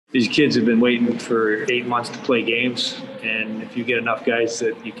These kids have been waiting for 8 months to play games, and if you get enough guys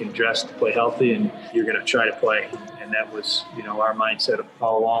that you can dress to play healthy, and you're going to try to play. And that was, our mindset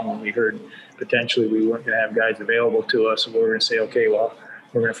all along when we heard potentially we weren't going to have guys available to us. We were going to say, okay, well,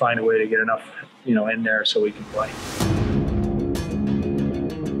 we're going to find a way to get enough, in there so we can play.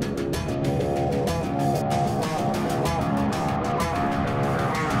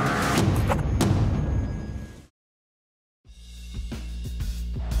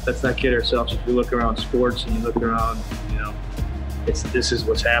 Let's not kid ourselves. If you look around sports and you look around, this is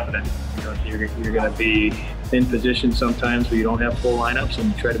what's happening. You're going to be in position sometimes where you don't have full lineups,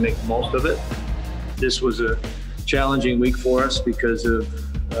 and you try to make the most of it. This was a challenging week for us because of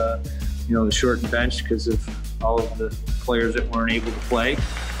the shortened bench, because of all of the players that weren't able to play.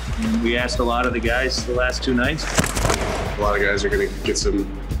 And we asked a lot of the guys the last 2 nights. A lot of guys are going to get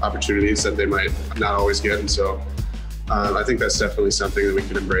some opportunities that they might not always get, and so I think that's definitely something that we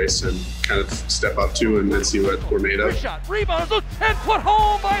can embrace and kind of step up to and then see what we're made of. Shot, rebound, and put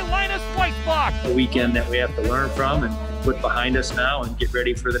home by Linus Weissbach. A weekend that we have to learn from and put behind us now and get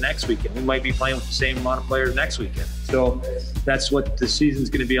ready for the next weekend. We might be playing with the same amount of players next weekend. So that's what the season's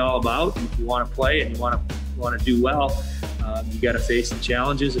going to be all about. If you want to play and you want to do well, you got to face the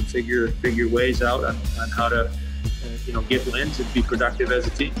challenges and figure ways out on how to get wins and be productive as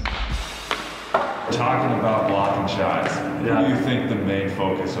a team. Talking about blocking shots, what do you think the main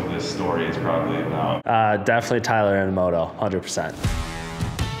focus of this story is probably about? Definitely Tyler Inamoto, 100%.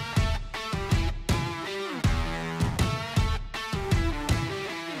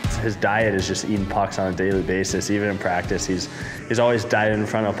 His diet is just eating pucks on a daily basis. Even in practice, he's always diving in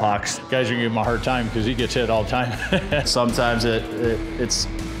front of pucks. Guys are giving him a hard time because he gets hit all the time. Sometimes it's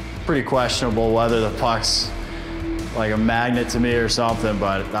pretty questionable whether the puck's like a magnet to me or something,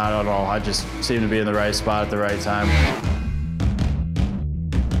 but I don't know. I just seem to be in the right spot at the right time.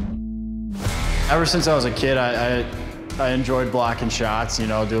 Ever since I was a kid, I enjoyed blocking shots,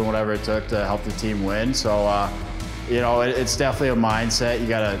 doing whatever it took to help the team win. So, it's definitely a mindset. You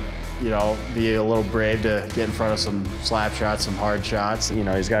gotta, be a little brave to get in front of some slap shots, some hard shots.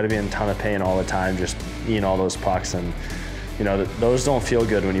 He's got to be in a ton of pain all the time, just eating all those pucks, and those don't feel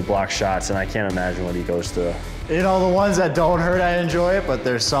good when you block shots, and I can't imagine what he goes through. The ones that don't hurt, I enjoy it, but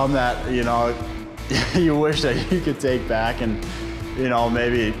there's some that, you wish that you could take back and,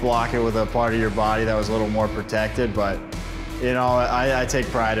 maybe block it with a part of your body that was a little more protected. But, I take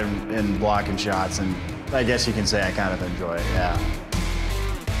pride in blocking shots, and I guess you can say I kind of enjoy it, yeah.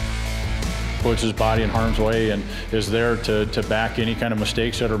 Puts his body in harm's way and is there to back any kind of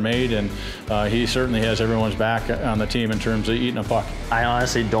mistakes that are made, and he certainly has everyone's back on the team in terms of eating a puck. I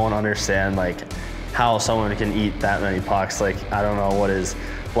honestly don't understand, how someone can eat that many pucks. I don't know what his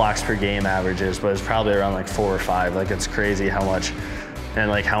blocks per game average is, but it's probably around 4 or 5. It's crazy how much, and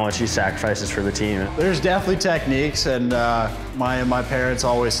how much he sacrifices for the team. There's definitely techniques, and my parents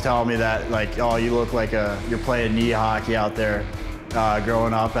always tell me that oh, you look like you're playing knee hockey out there.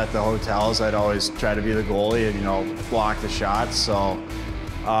 Growing up at the hotels, I'd always try to be the goalie and block the shots. So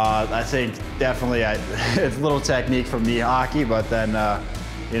I think definitely it's a little technique from knee hockey, but then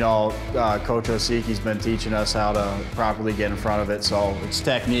Coach Osiki's been teaching us how to properly get in front of it. So it's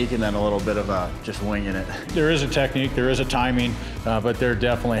technique and then a little bit of just winging it. There is a technique, there is a timing, but there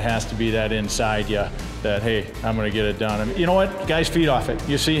definitely has to be that inside you that, hey, I'm going to get it done. You know what? Guys feed off it.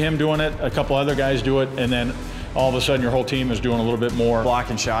 You see him doing it, a couple other guys do it, and then all of a sudden your whole team is doing a little bit more.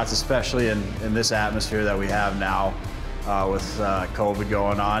 Blocking shots, especially in this atmosphere that we have now with COVID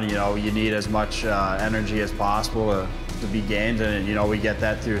going on, you need as much energy as possible to be gained, and we get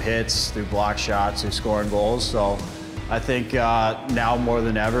that through hits, through block shots, through scoring goals. So I think now more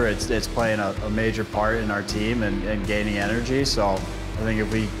than ever, it's playing a major part in our team and gaining energy. So I think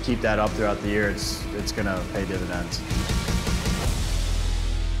if we keep that up throughout the year, it's going to pay dividends.